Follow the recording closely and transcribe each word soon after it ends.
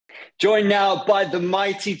Joined now by the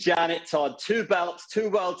mighty Janet Todd. 2 belts, 2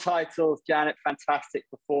 world titles. Janet, fantastic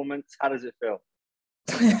performance. How does it feel?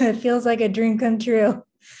 It feels like a dream come true.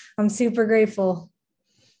 I'm super grateful.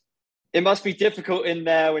 It must be difficult in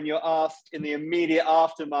there when you're asked in the immediate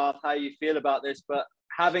aftermath how you feel about this, but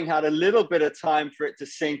having had a little bit of time for it to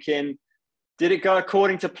sink in, did it go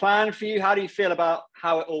according to plan for you? How do you feel about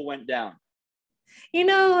how it all went down? It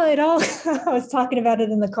all, I was talking about it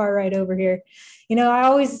in the car ride over here. I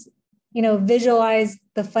always, visualize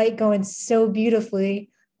the fight going so beautifully,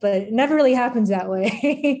 but it never really happens that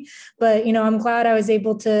way. But, I'm glad I was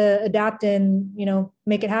able to adapt and,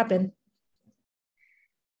 make it happen.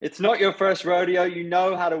 It's not your first rodeo. You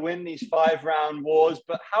know how to win these 5-round wars,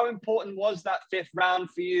 but how important was that 5th round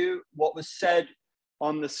for you? What was said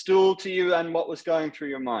on the stool to you and what was going through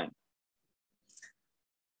your mind?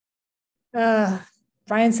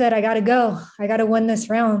 Brian said, I got to go. I got to win this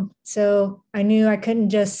round. So I knew I couldn't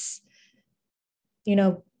just, I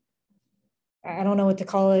don't know what to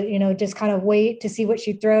call it, just kind of wait to see what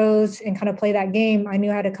she throws and kind of play that game. I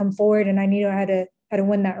knew I had to come forward and I knew I had to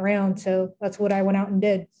win that round. So that's what I went out and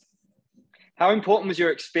did. How important was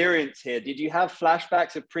your experience here? Did you have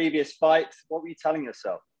flashbacks of previous fights? What were you telling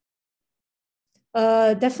yourself?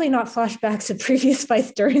 Definitely not flashbacks of previous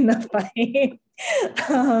fights during the fight.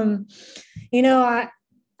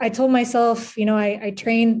 I told myself, I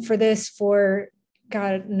trained for this for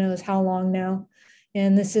God knows how long now.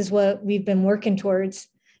 And this is what we've been working towards,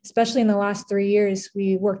 especially in the last 3 years.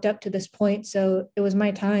 We worked up to this point. So it was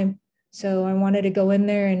my time. So I wanted to go in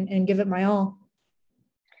there and give it my all.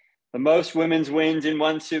 The most women's wins in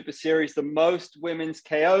one Super Series, the most women's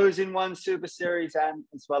KOs in one Super Series, and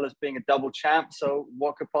as well as being a double champ. So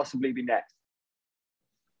what could possibly be next?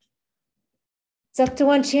 It's up to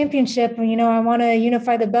one championship. I want to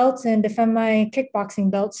unify the belts and defend my kickboxing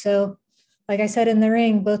belt. So like I said in the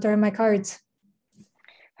ring, both are in my cards.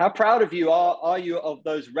 How proud of you are you of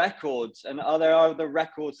those records? And are there other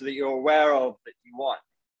records that you're aware of that you want?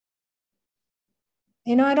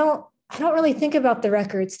 I don't really think about the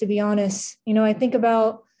records, to be honest. I think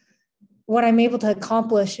about what I'm able to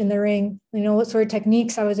accomplish in the ring, what sort of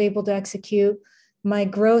techniques I was able to execute, my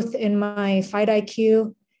growth in my fight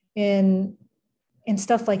IQ and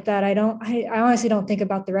stuff like that. I honestly don't think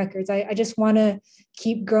about the records. I just want to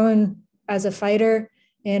keep growing as a fighter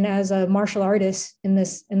and as a martial artist in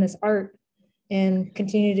this art and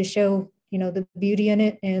continue to show, the beauty in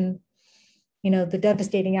it and, the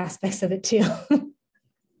devastating aspects of it too.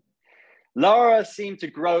 Lara seemed to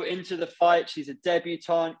grow into the fight. She's a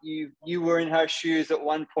debutante. You were in her shoes at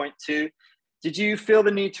one point too. Did you feel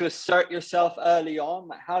the need to assert yourself early on?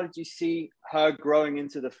 How did you see her growing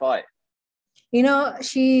into the fight?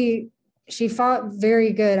 She fought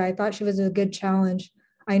very good. I thought she was a good challenge.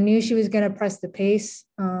 I knew she was going to press the pace.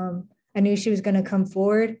 I knew she was going to come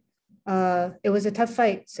forward. It was a tough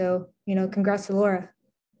fight. So, congrats to Lara.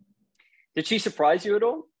 Did she surprise you at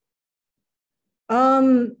all?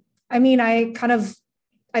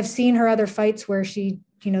 I've seen her other fights where she,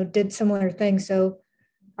 did similar things. So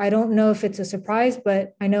I don't know if it's a surprise,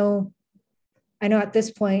 but I know at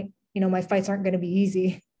this point, my fights aren't going to be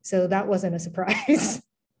easy. So that wasn't a surprise.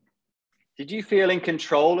 Did you feel in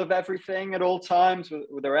control of everything at all times?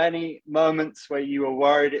 Were there any moments where you were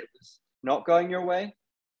worried it was not going your way?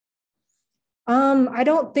 I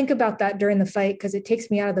don't think about that during the fight because it takes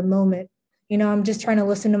me out of the moment. I'm just trying to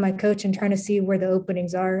listen to my coach and trying to see where the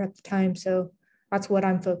openings are at the time. So that's what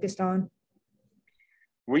I'm focused on.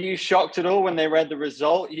 Were you shocked at all when they read the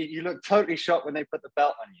result? You looked totally shocked when they put the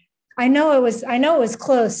belt on you. I know it was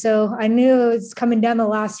close. So I knew it was coming down the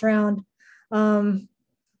last round.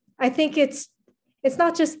 I think it's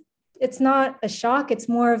not a shock. It's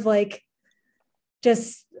more of like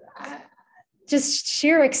just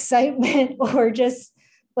sheer excitement or just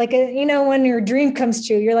like, when your dream comes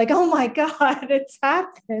true, you're like, oh my God, it's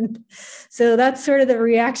happened. So that's sort of the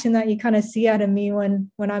reaction that you kind of see out of me when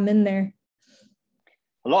I'm in there.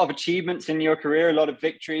 A lot of achievements in your career, a lot of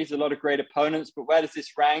victories, a lot of great opponents, but where does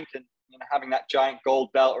this rank and having that giant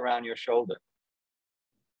gold belt around your shoulder?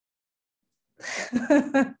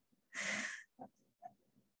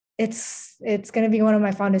 It's going to be one of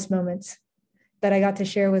my fondest moments that I got to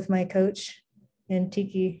share with my coach and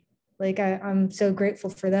Tiki. Like I'm so grateful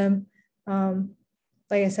for them.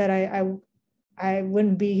 Like I said, I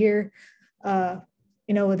wouldn't be here,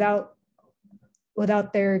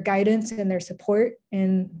 without their guidance and their support.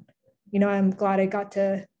 And, I'm glad I got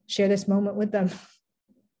to share this moment with them.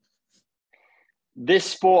 This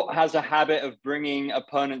sport has a habit of bringing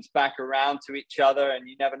opponents back around to each other, and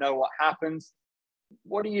you never know what happens.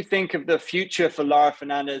 What do you think of the future for Lara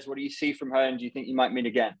Fernandez? What do you see from her, and do you think you might meet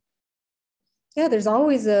again? Yeah, there's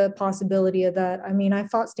always a possibility of that. I mean, I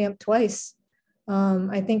fought Stamp twice.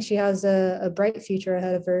 I think she has a bright future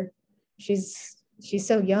ahead of her. She's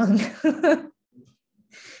so young.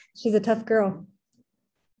 She's a tough girl.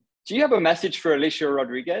 Do you have a message for Alicia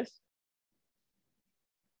Rodriguez?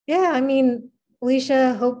 Yeah, I mean,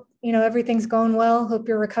 Alicia, hope everything's going well. Hope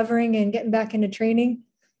you're recovering and getting back into training.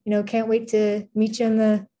 Can't wait to meet you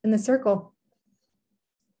in the circle.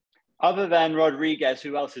 Other than Rodriguez,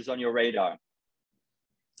 who else is on your radar?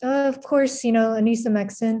 Of course, Anissa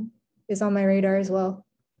Mexon is on my radar as well.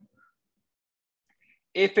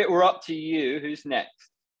 If it were up to you, who's next?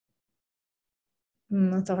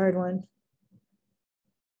 That's a hard one.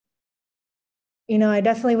 I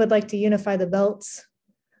definitely would like to unify the belts,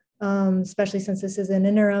 especially since this is an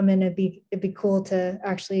interim, and it'd be cool to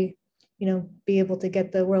actually, be able to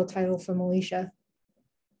get the world title from Alicia.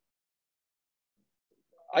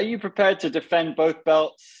 Are you prepared to defend both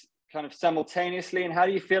belts kind of simultaneously? And how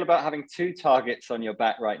do you feel about having two targets on your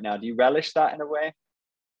back right now? Do you relish that in a way?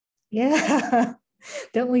 Yeah,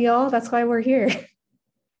 don't we all? That's why we're here.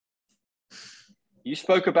 You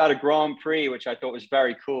spoke about a Grand Prix, which I thought was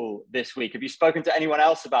very cool this week. Have you spoken to anyone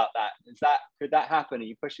else about that? Could that happen? Are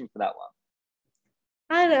you pushing for that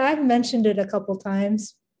one? I've mentioned it a couple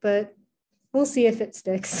times, but we'll see if it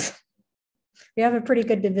sticks. We have a pretty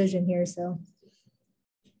good division here, so.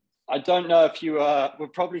 I don't know if you were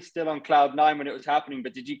probably still on cloud nine when it was happening,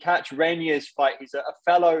 but did you catch Rainier's fight? He's a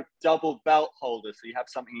fellow double belt holder, so you have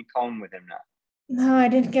something in common with him now. No, I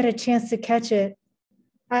didn't get a chance to catch it.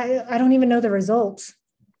 I don't even know the results.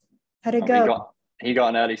 How'd it go? He got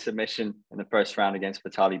an early submission in the first round against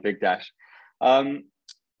Vitali Bigdash.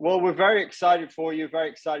 Well, we're very excited for you, very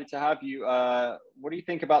excited to have you. What do you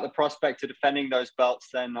think about the prospect of defending those belts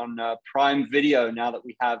then on Prime Video now that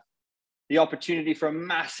we have the opportunity for a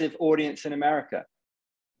massive audience in America?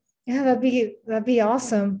 Yeah, that'd be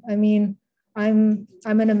awesome. I mean, I'm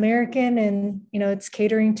an American, and it's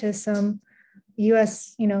catering to some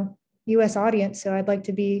US audience, so I'd like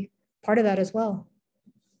to be part of that as well.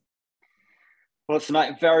 Well,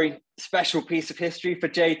 tonight, a very special piece of history for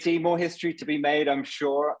JT. More history to be made, I'm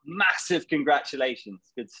sure. Massive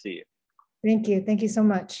congratulations. Good to see you. Thank you so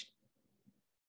much.